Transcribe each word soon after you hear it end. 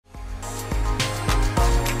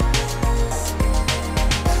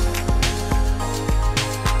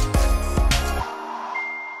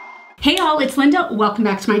Hey all, it's Linda. Welcome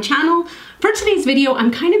back to my channel. For today's video, I'm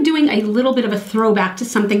kind of doing a little bit of a throwback to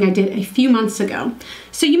something I did a few months ago.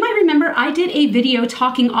 So you might remember I did a video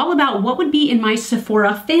talking all about what would be in my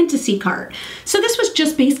Sephora fantasy cart. So this was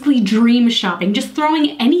just basically dream shopping, just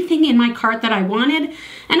throwing anything in my cart that I wanted.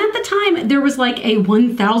 And at the time, there was like a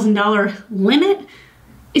 $1,000 limit.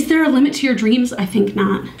 Is there a limit to your dreams? I think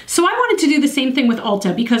not. So I wanted to do the same thing with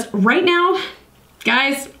Ulta because right now,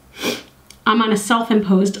 guys, I'm on a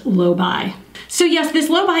self-imposed low buy. So yes, this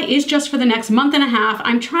low buy is just for the next month and a half.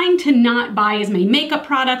 I'm trying to not buy as many makeup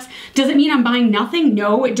products. Does it mean I'm buying nothing?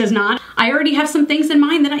 No, it does not. I already have some things in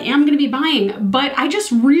mind that I am gonna be buying, but I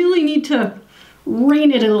just really need to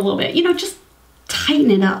rein it in a little bit, you know, just tighten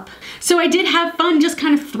it up. So I did have fun just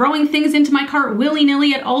kind of throwing things into my cart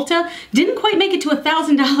willy-nilly at Ulta. Didn't quite make it to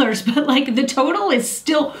 $1,000, but like the total is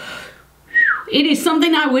still, it is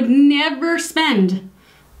something I would never spend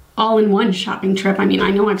all in one shopping trip. I mean,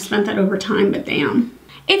 I know I've spent that over time, but damn.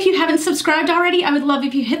 If you haven't subscribed already, I would love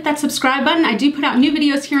if you hit that subscribe button. I do put out new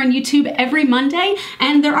videos here on YouTube every Monday,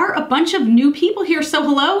 and there are a bunch of new people here, so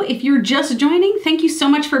hello. If you're just joining, thank you so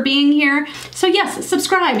much for being here. So yes,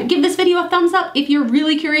 subscribe. Give this video a thumbs up if you're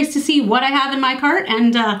really curious to see what I have in my cart,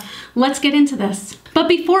 and let's get into this. But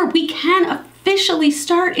before we can officially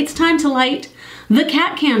start, it's time to light the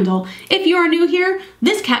cat candle. If you are new here,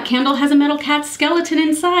 this cat candle has a metal cat skeleton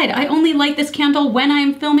inside. I only light this candle when I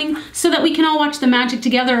am filming so that we can all watch the magic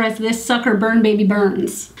together as this sucker burn baby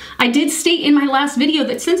burns. I did state in my last video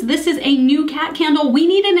that since this is a new cat candle, we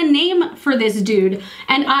needed a name for this dude.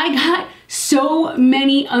 And I got so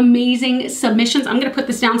many amazing submissions. I'm gonna put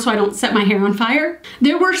this down so I don't set my hair on fire.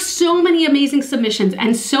 There were so many amazing submissions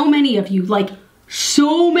and so many of you, like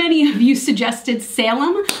so many of you suggested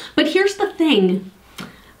Salem, but here's the thing.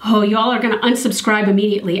 Oh, y'all are gonna unsubscribe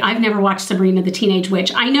immediately. I've never watched Sabrina the Teenage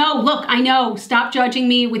Witch. I know, look, I know. Stop judging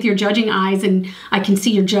me with your judging eyes, and I can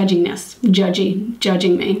see your judgingness,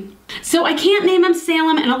 judging me. So I can't name him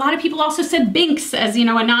Salem, and a lot of people also said Binks as, you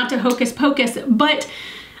know, a nod to Hocus Pocus, but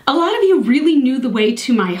a lot of you really knew the way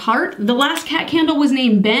to my heart. The last cat candle was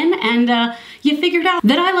named Ben, and you figured out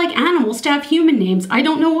that I like animals to have human names. I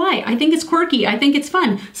don't know why. I think it's quirky. I think it's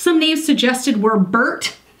fun. Some names suggested were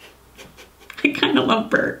Bert. I kind of love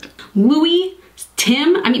Bert. Louie,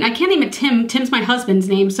 Tim. I mean, I can't name it Tim. Tim's my husband's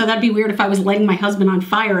name, so that'd be weird if I was lighting my husband on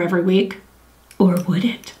fire every week. Or would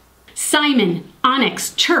it? Simon,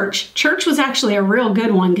 Onyx, Church. Church was actually a real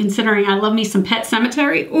good one considering I love me some Pet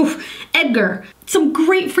Cemetery. Oof, Edgar. Some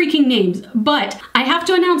great freaking names, but I have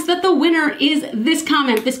to announce that the winner is this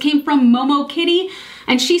comment. This came from Momo Kitty,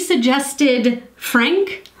 and she suggested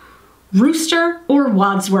Frank, Rooster, or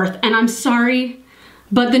Wadsworth, and I'm sorry,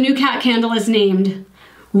 but the new cat candle is named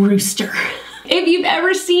Rooster. If you've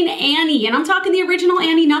ever seen Annie, and I'm talking the original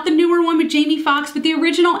Annie, not the newer one with Jamie Foxx, but the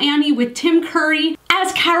original Annie with Tim Curry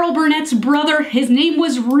as Carol Burnett's brother, his name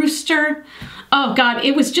was Rooster. Oh God,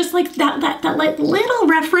 it was just like that like little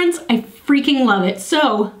reference. I freaking love it.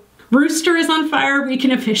 So Rooster is on fire. We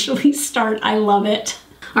can officially start. I love it.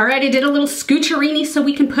 All right, I did a little scoocherini so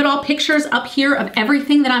we can put all pictures up here of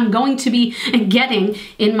everything that I'm going to be getting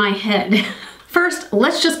in my head. First,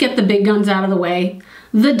 let's just get the big guns out of the way.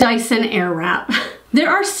 The Dyson Airwrap. There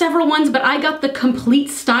are several ones, but I got the Complete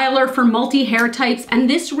Styler for multi-hair types, and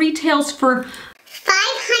this retails for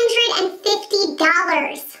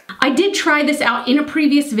 $550. I did try this out in a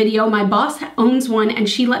previous video. My boss owns one and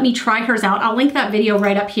she let me try hers out. I'll link that video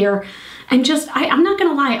right up here. And just, I'm not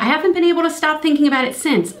gonna lie, I haven't been able to stop thinking about it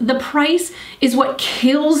since. The price is what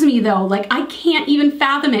kills me though. Like I can't even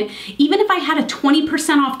fathom it. Even if I had a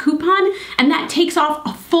 20% off coupon and that takes off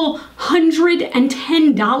a full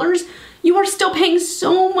 $110, you are still paying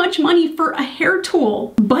so much money for a hair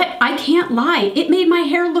tool. But I can't lie, it made my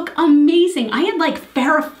hair look amazing. I had like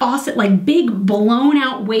Farrah Fawcett, like big blown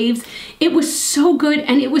out waves. It was so good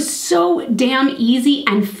and it was so damn easy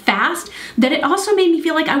and fast that it also made me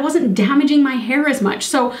feel like I wasn't damaging my hair as much.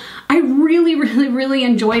 So I really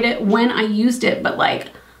enjoyed it when I used it, but like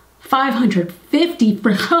 $550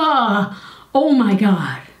 for, oh my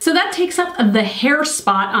God. So that takes up the hair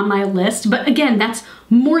spot on my list, but again, that's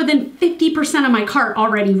more than 50% of my cart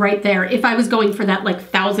already right there if I was going for that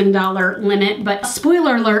like $1,000 limit. But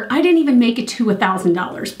spoiler alert, I didn't even make it to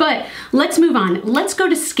 $1,000. But let's move on. Let's go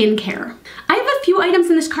to skincare. I have a few items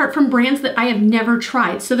in this cart from brands that I have never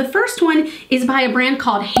tried. So the first one is by a brand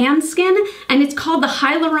called Handskin, and it's called the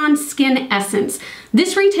Hyaluron Skin Essence.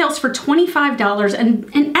 This retails for $25,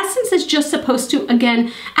 and Essence is just supposed to,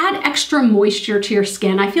 again, add extra moisture to your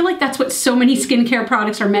skin. I feel like that's what so many skincare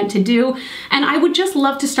products are meant to do, and I would just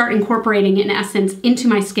love to start incorporating in essence into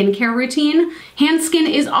my skincare routine. Handskin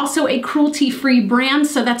is also a cruelty-free brand,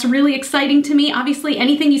 so that's really exciting to me. Obviously,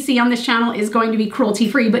 anything you see on this channel is going to be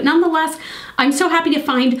cruelty-free, but nonetheless, I'm so happy to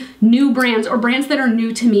find new brands or brands that are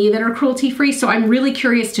new to me that are cruelty-free, so I'm really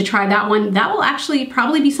curious to try that one. That will actually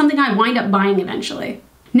probably be something I wind up buying eventually.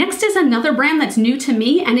 Next is another brand that's new to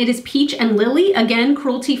me, and it is Peach and Lily, again,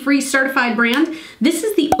 cruelty-free certified brand. This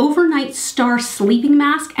is the Overnight Star Sleeping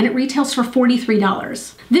Mask, and it retails for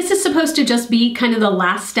 $43. This is supposed to just be kind of the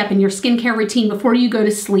last step in your skincare routine before you go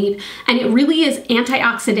to sleep, and it really is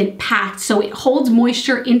antioxidant packed, so it holds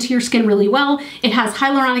moisture into your skin really well. It has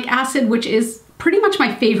hyaluronic acid, which is pretty much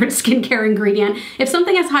my favorite skincare ingredient. If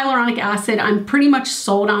something has hyaluronic acid, I'm pretty much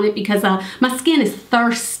sold on it because my skin is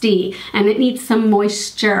thirsty and it needs some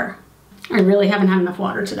moisture. I really haven't had enough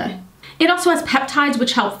water today. It also has peptides,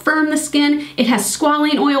 which help firm the skin. It has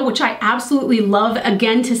squalane oil, which I absolutely love,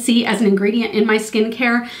 again, to see as an ingredient in my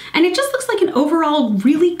skincare. And it just looks like an overall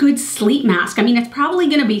really good sleep mask. I mean, it's probably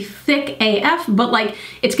gonna be thick AF, but like,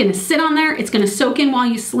 it's gonna sit on there, it's gonna soak in while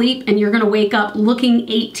you sleep, and you're gonna wake up looking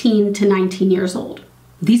 18 to 19 years old.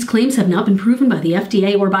 These claims have not been proven by the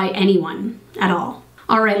FDA or by anyone at all.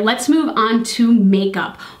 All right, let's move on to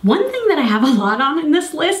makeup. One thing that I have a lot on in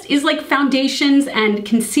this list is like foundations and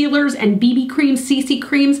concealers and BB creams, CC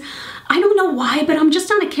creams. I don't know why, but I'm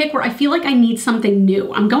just on a kick where I feel like I need something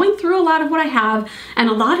new. I'm going through a lot of what I have, and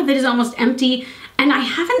a lot of it is almost empty, and I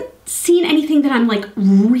haven't seen anything that I'm like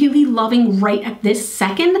really loving right at this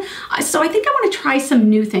second. So I think I want to try some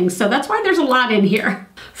new things. So that's why there's a lot in here.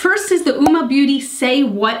 First is the UOMA Beauty Say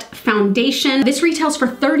What foundation. This retails for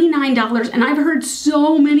 $39, and I've heard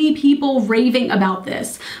so many people raving about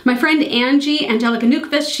this. My friend Angelica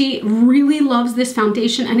Nukvist, she really loves this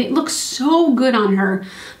foundation, and it looks so good on her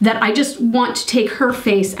that I just want to take her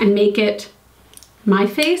face and make it my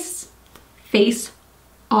face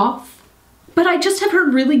off. But I just have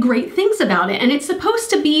heard really great things about it, and it's supposed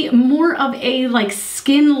to be more of a like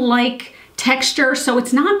skin-like texture, so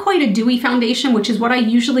it's not quite a dewy foundation, which is what I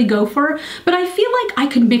usually go for, but I feel like I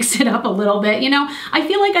could mix it up a little bit, you know? I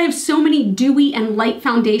feel like I have so many dewy and light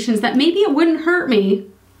foundations that maybe it wouldn't hurt me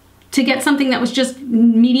to get something that was just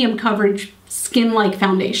medium coverage skin-like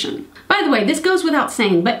foundation. By the way, this goes without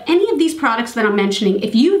saying, but any of these products that I'm mentioning,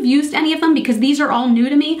 if you've used any of them, because these are all new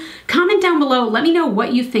to me, comment down below, let me know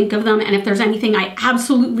what you think of them, and if there's anything I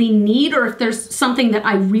absolutely need, or if there's something that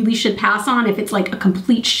I really should pass on, if it's like a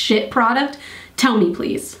complete shit product, tell me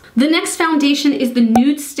please. The next foundation is the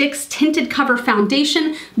Nude Sticks Tinted Cover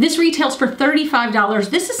Foundation. This retails for $35.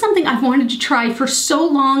 This is something I've wanted to try for so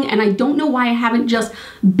long, and I don't know why I haven't just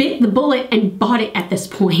bit the bullet and bought it at this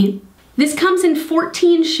point. This comes in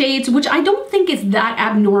 14 shades, which I don't think is that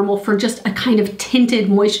abnormal for just a kind of tinted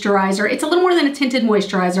moisturizer. It's a little more than a tinted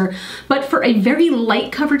moisturizer, but for a very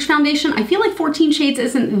light coverage foundation, I feel like 14 shades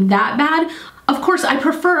isn't that bad. Of course, I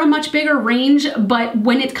prefer a much bigger range, but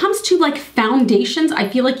when it comes to like foundations, I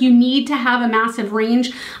feel like you need to have a massive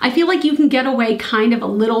range. I feel like you can get away kind of a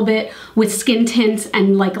little bit with skin tints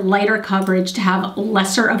and like lighter coverage to have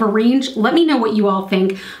lesser of a range. Let me know what you all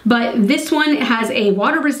think. But this one has a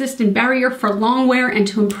water-resistant barrier for long wear and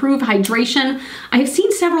to improve hydration. I have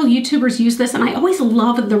seen several YouTubers use this, and I always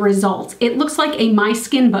love the results. It looks like a My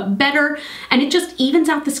Skin, but better, and it just evens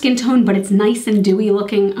out the skin tone, but it's nice and dewy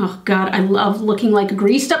looking. Oh God, I love looking like a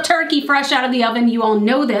greased up turkey fresh out of the oven. You all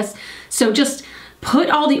know this. So just put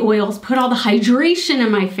all the oils, put all the hydration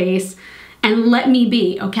in my face, and let me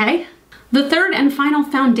be, okay? The third and final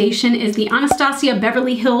foundation is the Anastasia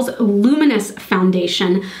Beverly Hills Luminous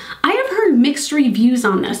Foundation. I have heard mixed reviews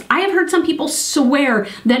on this. I have heard some people swear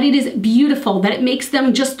that it is beautiful, that it makes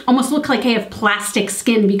them just almost look like they have plastic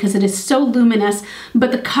skin because it is so luminous,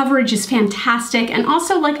 but the coverage is fantastic. And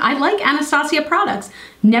also, like, I like Anastasia products.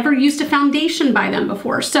 Never used a foundation by them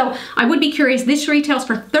before. So I would be curious. This retails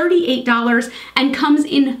for $38 and comes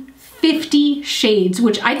in 50 shades,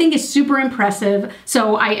 which I think is super impressive.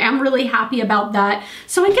 So I am really happy about that.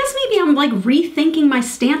 So I guess maybe I'm like rethinking my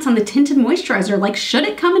stance on the tinted moisturizer. Like, should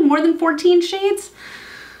it come in more than 14 shades?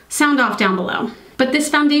 Sound off down below. But this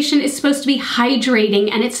foundation is supposed to be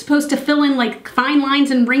hydrating, and it's supposed to fill in like fine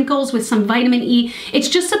lines and wrinkles with some vitamin E. It's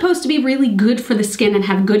just supposed to be really good for the skin and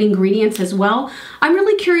have good ingredients as well. I'm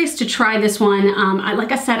really curious to try this one.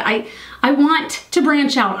 Like I said, I want to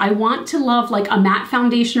branch out. I want to love like a matte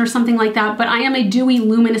foundation or something like that, but I am a dewy,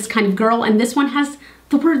 luminous kind of girl, and this one has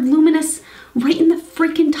the word luminous right in the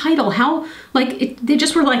freaking title. How, like, they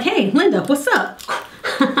just were like, hey, Linda, what's up?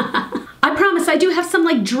 I promise I do have some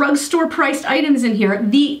some like drugstore priced items in here.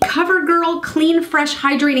 The CoverGirl Clean Fresh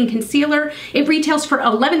Hydrating Concealer. It retails for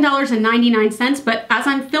 $11.99, but as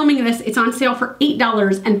I'm filming this, it's on sale for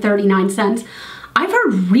 $8.39. I've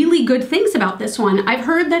heard really good things about this one. I've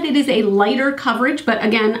heard that it is a lighter coverage, but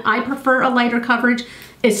again, I prefer a lighter coverage,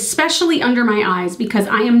 especially under my eyes, because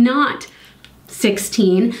I am not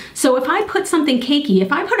 16. So if I put something cakey,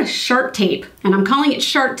 if I put a Shark Tape, and I'm calling it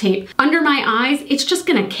Shark Tape, under my eyes, it's just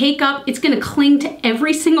gonna cake up, it's gonna cling to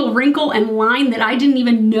every single wrinkle and line that I didn't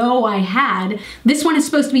even know I had. This one is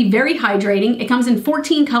supposed to be very hydrating. It comes in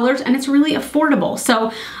 14 colors and it's really affordable.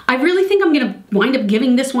 So I really think I'm gonna wind up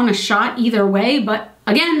giving this one a shot either way, but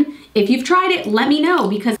again, if you've tried it, let me know,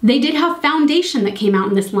 because they did have foundation that came out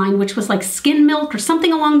in this line, which was like Skin Milk or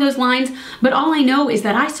something along those lines. But all I know is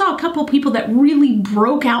that I saw a couple people that really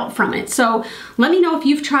broke out from it. So let me know if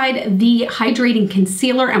you've tried the hydrating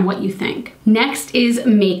concealer and what you think. Next is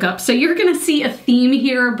makeup. So you're gonna see a theme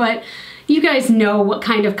here, but you guys know what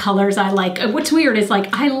kind of colors I like. What's weird is like,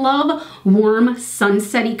 I love warm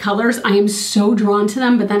sunsetty colors. I am so drawn to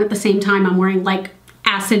them, but then at the same time, I'm wearing like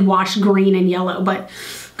acid wash green and yellow, but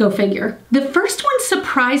go figure. The first one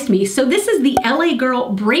surprised me. So this is the LA Girl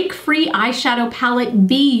Break Free Eyeshadow Palette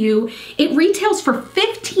BU. It retails for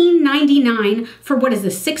 $15.99 for, what is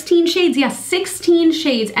this, 16 shades? Yes, 16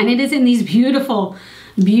 shades, and it is in these beautiful,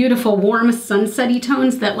 beautiful warm sunsetty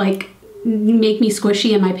tones that like make me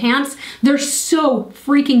squishy in my pants. They're so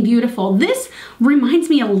freaking beautiful. This reminds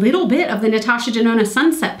me a little bit of the Natasha Denona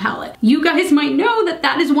Sunset palette. You guys might know that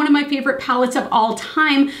that is one of my favorite palettes of all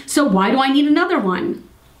time, so why do I need another one?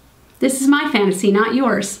 This is my fantasy, not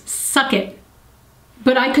yours. Suck it.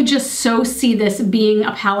 But I could just so see this being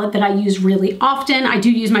a palette that I use really often. I do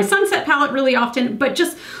use my Sunset palette really often, but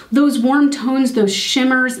just those warm tones, those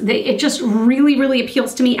shimmers, it just really, really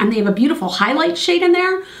appeals to me. And they have a beautiful highlight shade in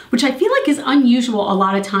there, which I feel like is unusual a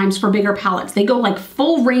lot of times for bigger palettes. They go like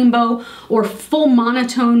full rainbow or full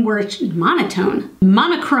monochrome, where it's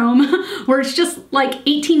just like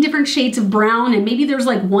 18 different shades of brown, and maybe there's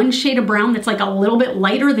like one shade of brown that's like a little bit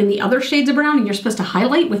lighter than the other shades of brown, and you're supposed to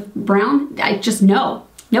highlight with brown. I just know.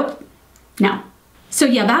 Nope, no. So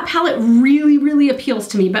yeah, that palette really, really appeals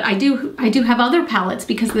to me, but I do have other palettes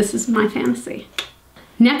because this is my fantasy.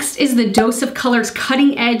 Next is the Dose of Colors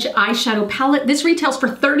Cutting Edge Eyeshadow Palette. This retails for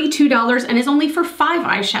 $32 and is only for 5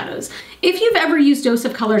 eyeshadows. If you've ever used Dose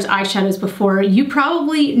of Colors eyeshadows before, you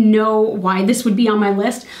probably know why this would be on my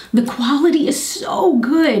list. The quality is so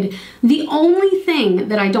good. The only thing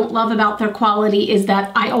that I don't love about their quality is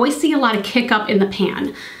that I always see a lot of kick up in the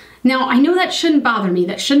pan. Now, I know that shouldn't bother me,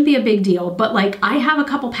 that shouldn't be a big deal, but like I have a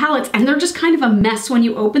couple palettes and they're just kind of a mess when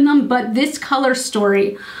you open them, but this Color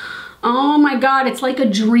Story, oh my God, it's like a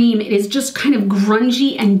dream. It is just kind of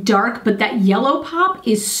grungy and dark, but that yellow pop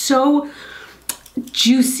is so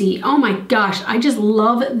juicy. Oh my gosh, I just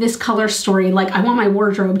love this Color Story. Like I want my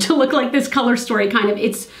wardrobe to look like this Color Story kind of.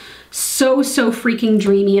 It's so, so freaking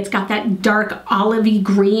dreamy. It's got that dark olivey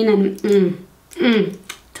green and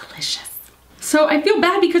delicious. So I feel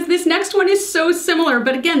bad because this next one is so similar,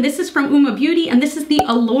 but again, this is from UOMA Beauty and this is the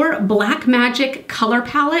Allure Black Magic Color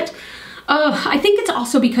Palette. I think it's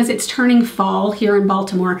also because it's turning fall here in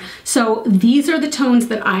Baltimore. So these are the tones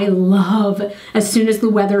that I love as soon as the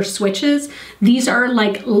weather switches. These are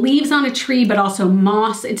like leaves on a tree, but also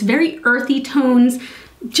moss. It's very earthy tones.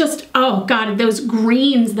 Just, oh God, those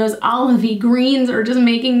greens, those olivey greens are just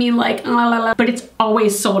making me like, but it's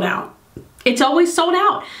always sold out. It's always sold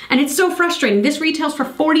out and it's so frustrating. This retails for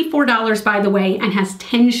 $44, by the way, and has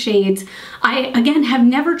 10 shades. I, again, have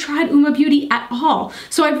never tried UOMA Beauty at all.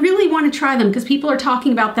 So I really want to try them because people are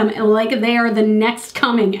talking about them like they are the next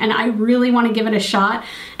coming, and I really want to give it a shot.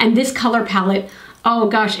 And this color palette, oh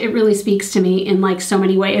gosh, it really speaks to me in like so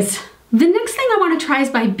many ways. The next thing I want to try is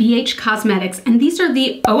by BH Cosmetics, and these are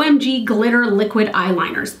the OMG Glitter Liquid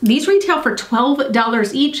Eyeliners. These retail for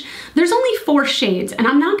 $12 each. There's only 4 shades, and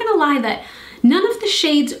I'm not gonna lie that none of the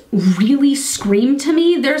shades really scream to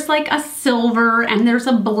me. There's like a silver and there's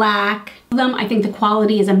a black. I think the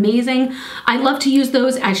quality is amazing. I love to use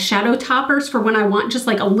those as shadow toppers for when I want just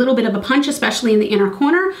like a little bit of a punch, especially in the inner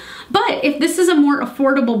corner. But if this is a more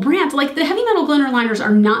affordable brand, like the Heavy Metal glitter liners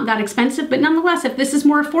are not that expensive, but nonetheless, if this is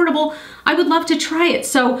more affordable, I would love to try it.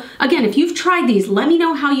 So again, if you've tried these, let me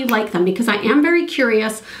know how you like them because I am very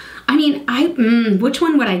curious. I mean, which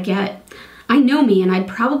one would I get? I know me, and I'd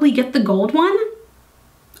probably get the gold one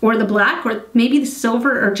or the black or maybe the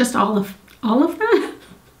silver or just all of them.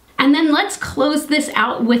 And then let's close this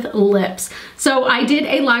out with lips. So I did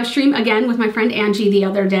a live stream again with my friend Angie the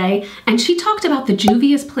other day, and she talked about the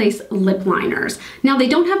Juvia's Place lip liners. Now they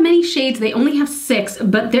don't have many shades, they only have 6,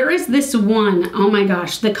 but there is this one. Oh my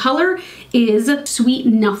gosh, the color is Sweet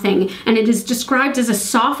Nothing, and it is described as a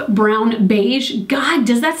soft brown beige. God,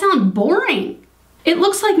 does that sound boring? It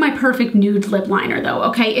looks like my perfect nude lip liner though,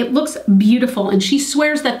 okay? It looks beautiful, and she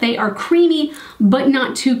swears that they are creamy, but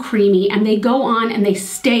not too creamy, and they go on and they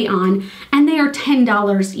stay on, and they are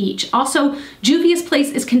 $10 each. Also, Juvia's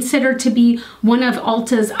Place is considered to be one of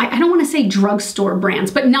Ulta's, I don't wanna say drugstore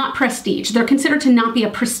brands, but not prestige. They're considered to not be a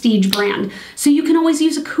prestige brand, so you can always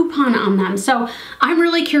use a coupon on them. So I'm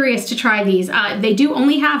really curious to try these. They do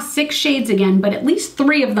only have 6 shades again, but at least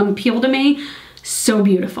 3 of them appeal to me. So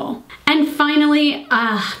beautiful. And finally,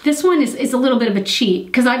 this one is a little bit of a cheat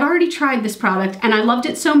because I've already tried this product and I loved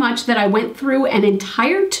it so much that I went through an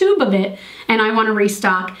entire tube of it and I want to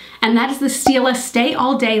restock, and that is the Stila Stay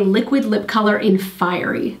All Day Liquid Lip Color in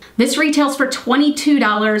Fiery. This retails for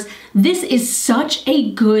 $22. This is such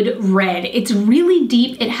a good red. It's really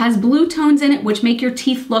deep. It has blue tones in it which make your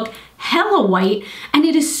teeth look hella white, and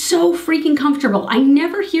it is so freaking comfortable. I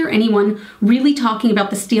never hear anyone really talking about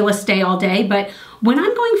the Stila Stay All Day, but when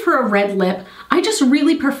I'm going for a red lip, I just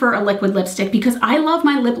really prefer a liquid lipstick because I love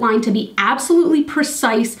my lip line to be absolutely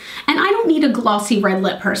precise, and I don't need a glossy red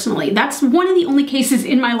lip personally. That's one of the only cases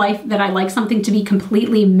in my life that I like something to be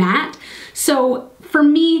completely matte. So for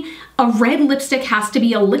me, a red lipstick has to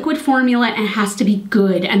be a liquid formula and it has to be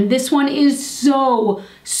good. And this one is so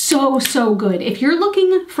good. If you're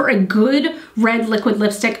looking for a good red liquid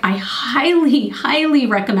lipstick, I highly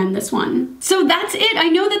recommend this one. So that's it. I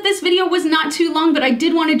know that this video was not too long, but I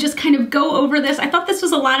did want to just kind of go over this. I thought this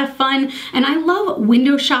was a lot of fun, and I love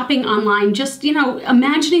window shopping online. Just, you know,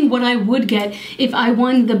 imagining what I would get if I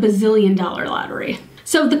won the bazillion-dollar lottery.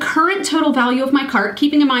 So the current total value of my cart,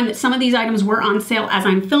 keeping in mind that some of these items were on sale as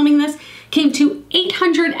I'm filming this, came to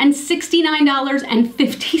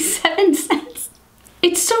 $869.57.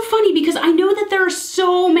 It's so funny because I know that there are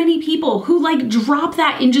so many people who like drop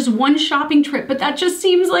that in just one shopping trip, but that just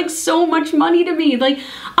seems like so much money to me. Like,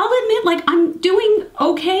 I'll admit, like, I'm doing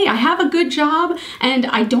okay. I have a good job and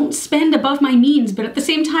I don't spend above my means, but at the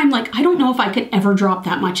same time, like, I don't know if I could ever drop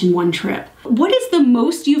that much in one trip. What is the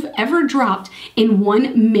most you've ever dropped in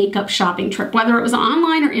one makeup shopping trip, whether it was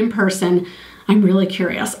online or in person? I'm really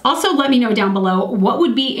curious. Also, let me know down below what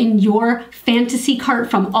would be in your fantasy cart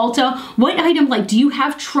from Ulta. What item, like, do you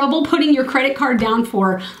have trouble putting your credit card down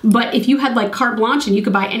for, but if you had like carte blanche and you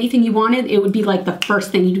could buy anything you wanted, it would be like the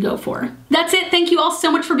first thing you'd go for. That's it. Thank you all so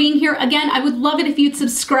much for being here. Again, I would love it if you'd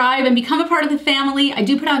subscribe and become a part of the family. I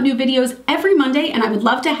do put out new videos every Monday and I would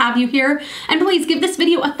love to have you here. And please give this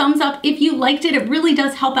video a thumbs up if you liked it. It really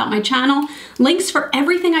does help out my channel. Links for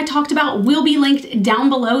everything I talked about will be linked down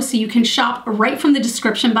below so you can shop right from the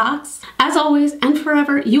description box. As always and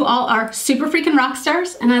forever, you all are super freaking rock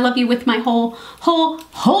stars, and I love you with my whole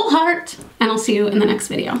heart. And I'll see you in the next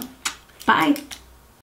video. Bye.